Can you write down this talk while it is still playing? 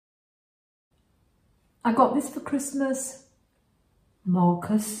I got this for Christmas.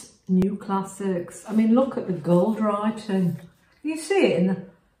 Marcus, New Classics. I mean, look at the gold writing. You see it in the,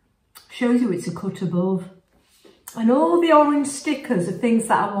 shows you it's a cut above. And all the orange stickers are things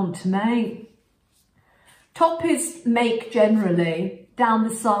that I want to make. Top is make generally. Down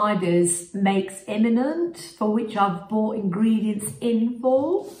the side is makes imminent, for which I've bought ingredients in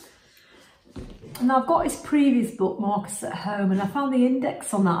for. And I've got his previous book, Marcus at Home, and I found the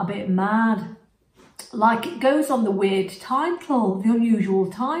index on that a bit mad. Like, it goes on the weird title, the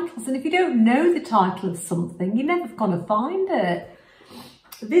unusual titles, and if you don't know the title of something, you're never going to find it.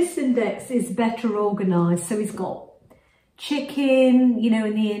 This index is better organised, so he's got chicken, you know,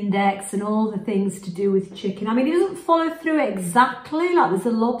 in the index and all the things to do with chicken. I mean, he doesn't follow through exactly, like there's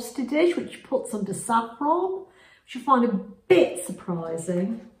a lobster dish which he puts under saffron, which I find a bit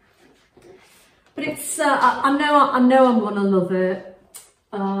surprising. But it's, I know I'm going to love it.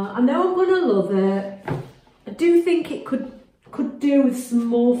 I know I'm going to love it. I do think it could do with some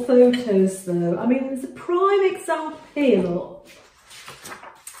more photos though. I mean, there's a prime example here, look.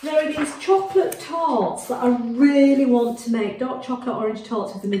 There are these chocolate tarts that I really want to make. Dark chocolate orange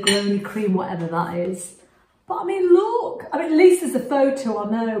tarts with the Negroni cream, whatever that is. But I mean, look. I mean, at least there's a photo, I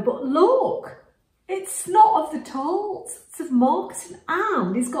know. But look. It's not of the tarts. It's of Marcus,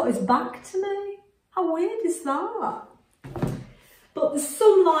 and he's got his back to me. How weird is that? But there's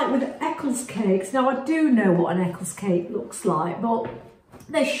some like with Eccles cakes. Now, I do know what an Eccles cake looks like, but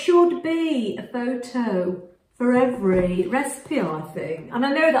there should be a photo for every recipe, I think. And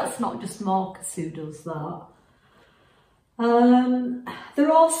I know that's not just Marcus who does that.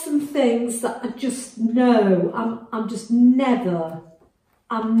 There are some things that I just know I'm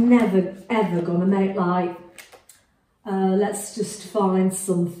never ever gonna make, like, let's just find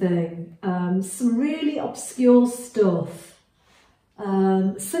something. Some really obscure stuff.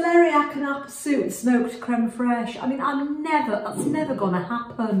 Celeriac and apple soup with smoked creme fraiche. I mean, that's never gonna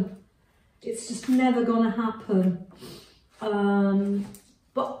happen. It's just never gonna happen.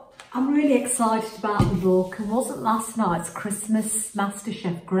 But I'm really excited about the book. And wasn't last night's Christmas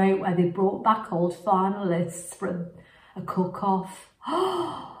Masterchef great, where they brought back old finalists for a cook-off?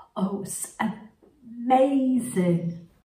 Oh, it's amazing.